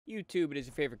YouTube, it is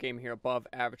your favorite gamer here, Above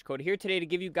Average Cody, here today to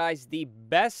give you guys the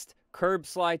best curb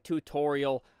slide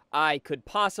tutorial I could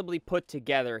possibly put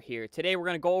together here. Today we're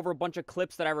going to go over a bunch of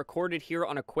clips that I recorded here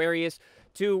on Aquarius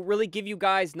to really give you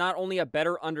guys not only a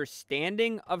better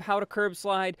understanding of how to curb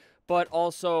slide, but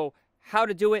also how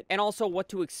to do it, and also what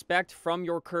to expect from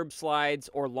your curb slides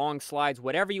or long slides,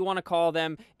 whatever you want to call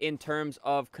them, in terms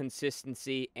of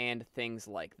consistency and things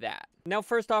like that. Now,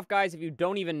 first off, guys, if you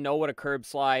don't even know what a curb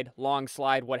slide, long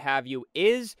slide, what have you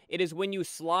is, it is when you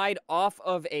slide off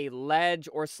of a ledge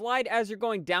or slide as you're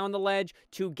going down the ledge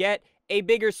to get a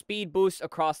bigger speed boost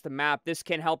across the map. This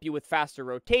can help you with faster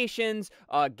rotations,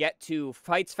 get to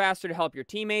fights faster to help your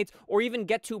teammates, or even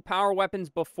get to power weapons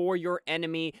before your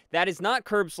enemy that is not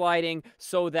curb sliding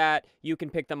so that you can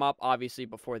pick them up, obviously,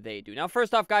 before they do. Now,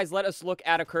 first off, guys, let us look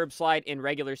at a curb slide in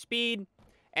regular speed,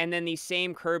 and then the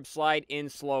same curb slide in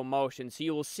slow motion. So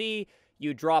you will see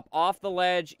you drop off the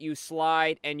ledge, you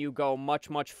slide, and you go much,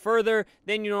 much further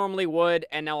than you normally would.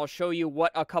 And now I'll show you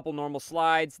what a couple normal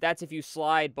slides. That's if you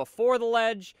slide before the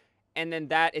ledge, and then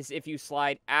that is if you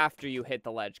slide after you hit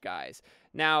the ledge, guys.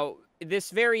 Now, this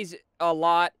varies a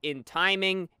lot in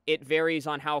timing. It varies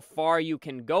on how far you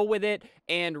can go with it,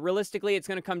 and realistically, it's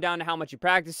going to come down to how much you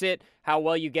practice it, how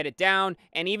well you get it down,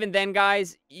 and even then,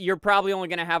 guys, you're probably only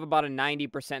going to have about a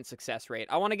 90% success rate.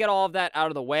 I want to get all of that out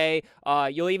of the way.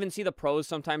 You'll even see the pros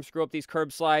sometimes screw up these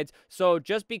curb slides, so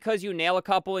just because you nail a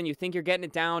couple and you think you're getting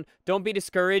it down, don't be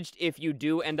discouraged if you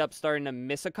do end up starting to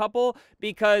miss a couple,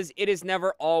 because it is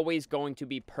never always going to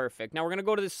be perfect. Now, we're going to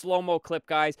go to this slow-mo clip,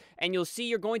 guys, and you'll see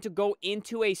you're going to go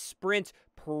into a sprint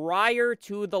prior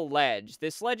to the ledge.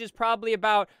 This ledge is probably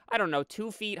about, I don't know,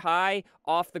 2 feet high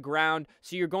off the ground.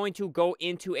 So you're going to go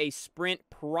into a sprint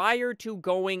prior to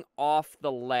going off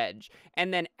the ledge.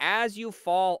 And then as you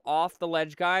fall off the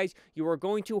ledge, guys, you are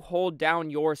going to hold down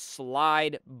your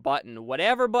slide button.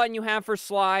 Whatever button you have for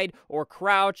slide or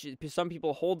crouch. Some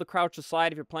people hold the crouch to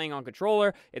slide if you're playing on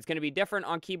controller. It's going to be different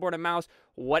on keyboard and mouse.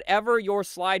 Whatever your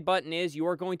slide button is, you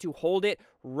are going to hold it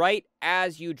right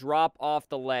as you drop off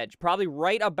the ledge. Probably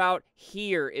right about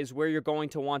here is where you're going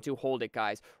to want to hold it,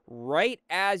 guys. Right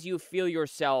as you feel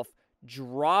yourself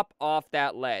drop off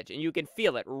that ledge. And you can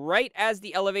feel it right as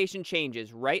the elevation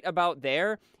changes. Right about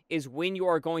there is when you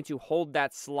are going to hold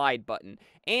that slide button.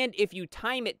 And if you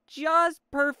time it just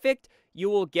perfect, you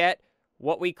will get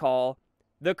what we call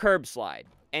the curb slide.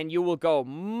 And you will go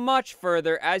much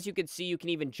further. As you can see, you can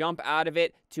even jump out of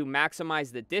it to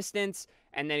maximize the distance.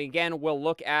 And then again, we'll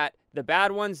look at the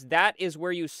bad ones. That is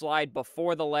where you slide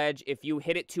before the ledge. If you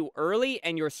hit it too early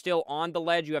and you're still on the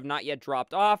ledge, you have not yet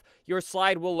dropped off, your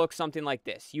slide will look something like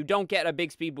this. You don't get a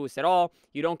big speed boost at all.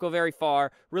 You don't go very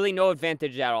far. Really no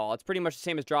advantage at all. It's pretty much the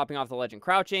same as dropping off the ledge and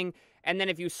crouching. And then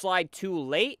if you slide too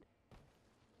late,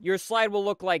 your slide will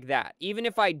look like that. Even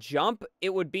if I jump,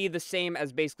 it would be the same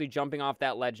as basically jumping off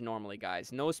that ledge normally,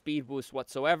 guys. No speed boost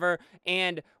whatsoever.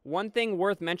 And one thing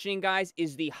worth mentioning, guys,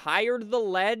 is the higher the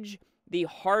ledge, the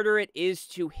harder it is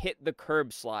to hit the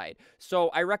curb slide. So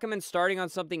I recommend starting on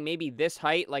something maybe this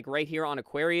height, like right here on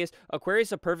Aquarius. Aquarius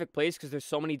is a perfect place because there's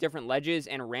so many different ledges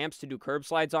and ramps to do curb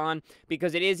slides on,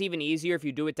 because it is even easier if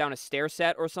you do it down a stair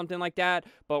set or something like that.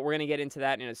 But we're going to get into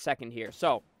that in a second here.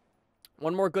 So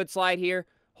one more good slide here.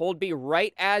 Hold B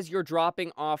right as you're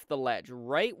dropping off the ledge.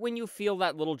 Right when you feel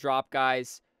that little drop,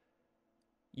 guys,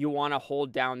 you want to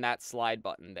hold down that slide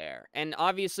button there. And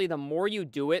obviously, the more you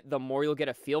do it, the more you'll get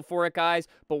a feel for it, guys.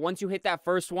 But once you hit that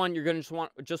first one, you're going to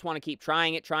just want to keep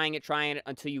trying it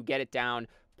until you get it down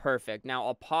perfect. Now,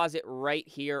 I'll pause it right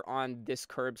here on this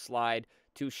curb slide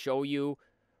to show you.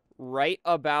 Right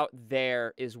about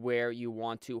there is where you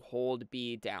want to hold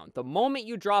B down. The moment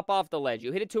you drop off the ledge,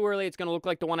 you hit it too early, it's going to look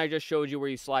like the one I just showed you where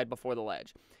you slide before the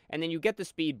ledge. And then you get the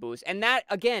speed boost. And that,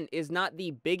 again, is not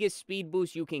the biggest speed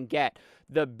boost you can get.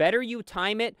 The better you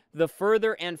time it, the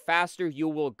further and faster you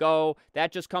will go.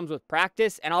 That just comes with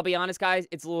practice. And I'll be honest, guys,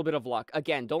 it's a little bit of luck.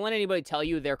 Again, don't let anybody tell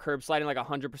you they're curb sliding like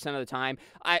 100% of the time.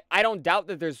 I don't doubt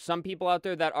that there's some people out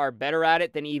there that are better at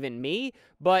it than even me,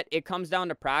 but it comes down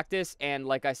to practice. And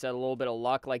like I said, a little bit of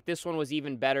luck. Like this one was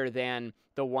even better than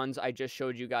the ones I just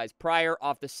showed you guys prior,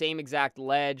 off the same exact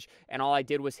ledge, and all I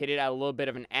did was hit it at a little bit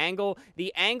of an angle.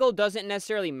 The angle doesn't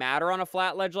necessarily matter on a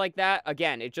flat ledge like that.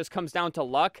 Again, it just comes down to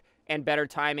luck and better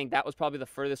timing. That was probably the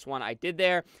furthest one I did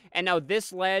there. And now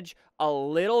this ledge, a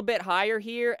little bit higher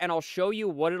here, and I'll show you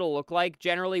what it'll look like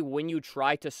generally when you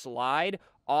try to slide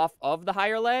off of the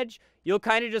higher ledge. you'll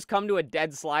kind of just come to a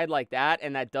dead slide like that,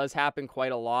 and that does happen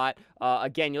quite a lot.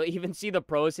 Again, you'll even see the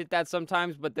pros hit that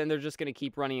sometimes, but then they're just going to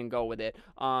keep running and go with it.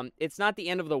 It's not the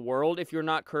end of the world if you're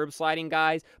not curb sliding,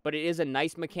 guys, but it is a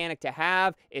nice mechanic to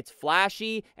have. It's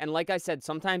flashy, and like I said,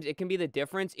 sometimes it can be the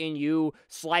difference in you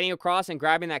sliding across and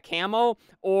grabbing that camo,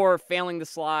 or failing the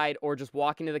slide, or just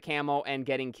walking to the camo and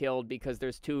getting killed because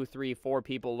there's 2, 3, 4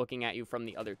 people looking at you from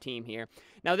the other team here.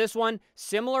 Now this one,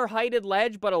 similar heighted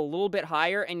ledge, but a little bit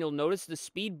higher, and you'll notice the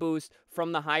speed boost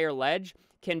from the higher ledge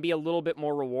can be a little bit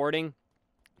more rewarding.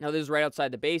 Now this is right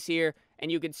outside the base here,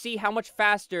 and you can see how much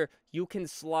faster you can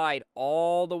slide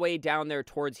all the way down there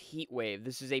towards Heatwave.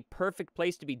 This is a perfect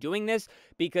place to be doing this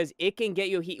because it can get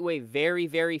you Heatwave very,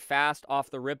 very fast off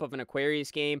the rip of an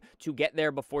Aquarius game to get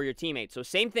there before your teammates. So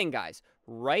same thing, guys.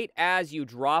 Right as you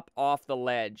drop off the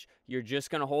ledge, you're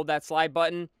just going to hold that slide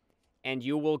button, and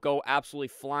you will go absolutely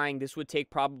flying. This would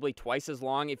take probably twice as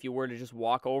long if you were to just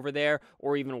walk over there,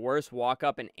 or even worse, walk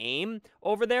up and aim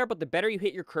over there. But the better you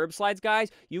hit your curb slides, guys,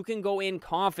 you can go in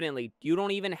confidently. You don't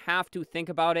even have to think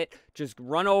about it. Just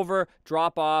run over,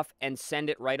 drop off, and send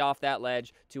it right off that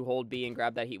ledge to hold B and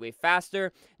grab that Heatwave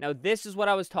faster. Now, this is what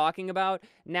I was talking about.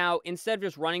 Now, instead of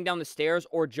just running down the stairs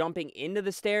or jumping into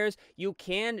the stairs, you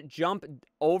can jump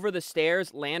over the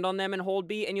stairs, land on them, and hold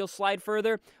B, and you'll slide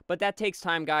further. But that takes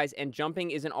time, guys, and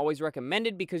jumping isn't always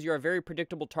recommended because you're a very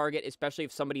predictable target, especially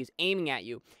if somebody is aiming at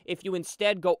you. If you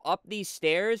instead go up these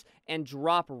stairs and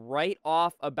drop right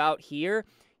off about here,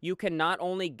 you can not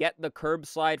only get the curb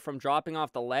slide from dropping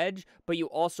off the ledge, but you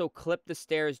also clip the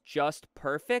stairs just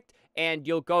perfect, and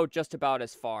you'll go just about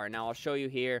as far. Now, I'll show you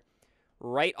here.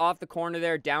 Right off the corner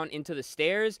there, down into the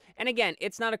stairs. And again,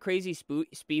 it's not a crazy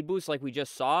speed boost like we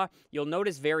just saw. You'll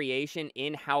notice variation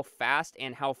in how fast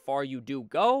and how far you do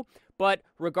go. But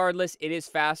regardless, it is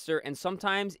faster. And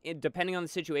sometimes, depending on the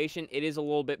situation, it is a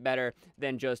little bit better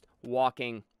than just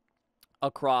walking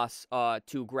across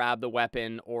to grab the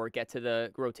weapon or get to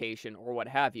the rotation or what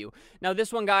have you. Now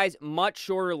this one, guys, much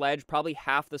shorter ledge, probably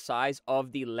half the size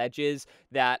of the ledges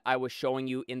that I was showing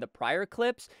you in the prior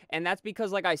clips, and that's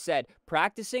because, like I said,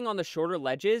 practicing on the shorter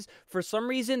ledges, for some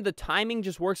reason the timing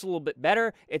just works a little bit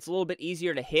better. It's a little bit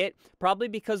easier to hit, probably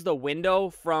because the window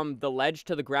from the ledge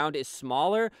to the ground is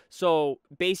smaller. So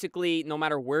basically, no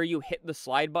matter where you hit the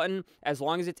slide button, as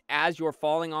long as it's as you're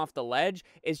falling off the ledge,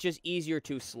 it's just easier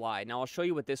to slide. Now I'll show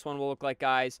you what this one will look like,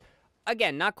 guys.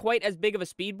 Again, not quite as big of a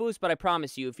speed boost, but I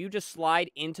promise you, if you just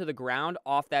slide into the ground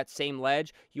off that same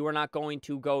ledge, you are not going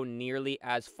to go nearly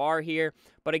as far here.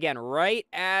 But again, right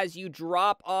as you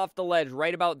drop off the ledge,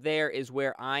 right about there is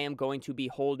where I am going to be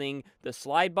holding the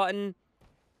slide button.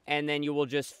 And then you will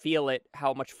just feel it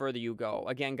how much further you go.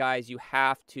 Again, guys, you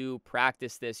have to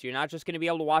practice this. You're not just going to be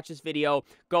able to watch this video,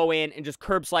 go in, and just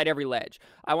curb slide every ledge.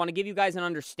 I want to give you guys an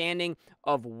understanding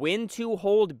of when to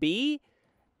hold B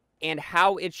and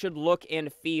how it should look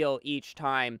and feel each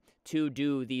time to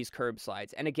do these curb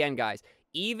slides. And again, guys,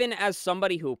 even as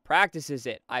somebody who practices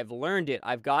it, I've learned it,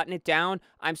 I've gotten it down,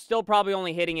 I'm still probably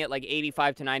only hitting it like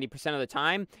 85 to 90% of the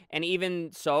time. And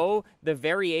even so, the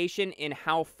variation in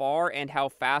how far and how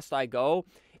fast I go,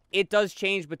 it does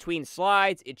change between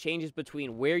slides. It changes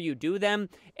between where you do them.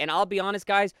 And I'll be honest,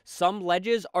 guys, some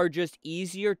ledges are just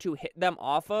easier to hit them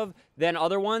off of than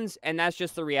other ones. And that's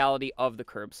just the reality of the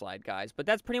curb slide, guys. But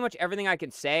that's pretty much everything I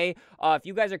can say. If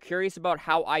you guys are curious about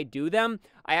how I do them,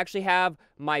 I actually have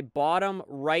my bottom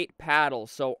right paddle.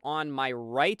 So on my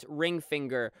right ring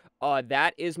finger,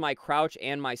 that is my crouch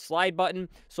and my slide button.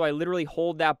 So I literally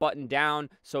hold that button down.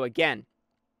 So again,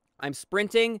 I'm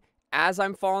sprinting. As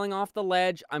I'm falling off the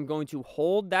ledge, I'm going to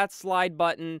hold that slide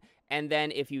button, and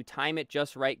then if you time it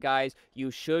just right, guys,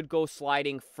 you should go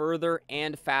sliding further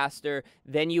and faster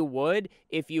than you would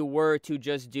if you were to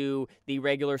just do the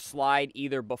regular slide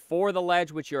either before the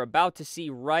ledge, which you're about to see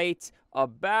right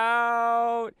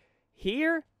about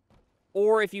here,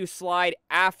 or if you slide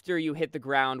after you hit the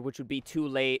ground, which would be too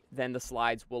late, then the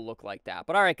slides will look like that.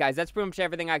 But all right, guys, that's pretty much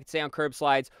everything I could say on curb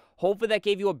slides. Hopefully that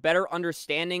gave you a better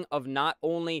understanding of not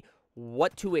only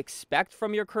what to expect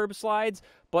from your curb slides,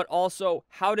 but also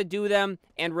how to do them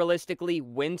and realistically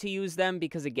when to use them.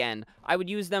 Because again, I would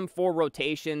use them for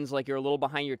rotations, like you're a little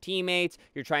behind your teammates,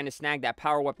 you're trying to snag that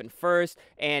power weapon first,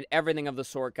 and everything of the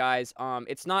sort, guys.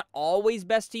 It's not always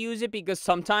best to use it because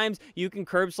sometimes you can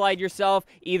curb slide yourself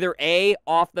either A,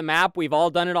 off the map, we've all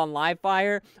done it on live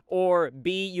fire, or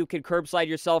B, you could curb slide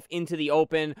yourself into the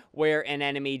open where an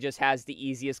enemy just has the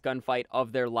easiest gunfight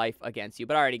of their life against you.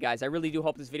 But alrighty, guys, I really do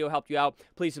hope this video helped you out.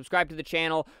 Please subscribe to the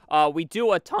channel. We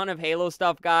do a ton of Halo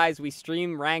stuff, guys. We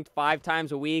stream ranked 5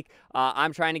 times a week.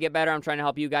 I'm trying to get better. I'm trying to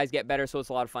help you guys get better, so it's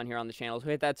a lot of fun here on the channel. So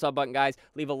hit that sub button, guys.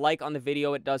 Leave a like on the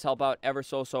video. It does help out ever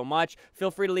so much.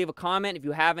 Feel free to leave a comment. If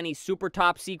you have any super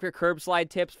top secret curb slide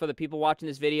tips for the people watching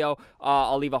this video,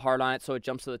 I'll leave a heart on it so it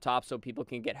jumps to the top so people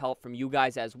can get help from you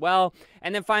guys as well.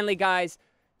 And then finally, guys,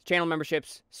 channel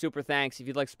memberships, super thanks. If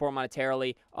you'd like to support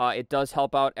monetarily, it does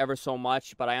help out ever so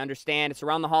much, but I understand it's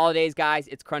around the holidays, guys.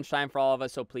 It's crunch time for all of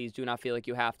us, so please do not feel like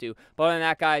you have to. But other than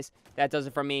that, guys, that does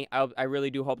it from me. I really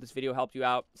do hope this video helped you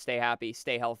out. Stay happy,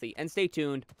 stay healthy, and stay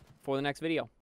tuned for the next video.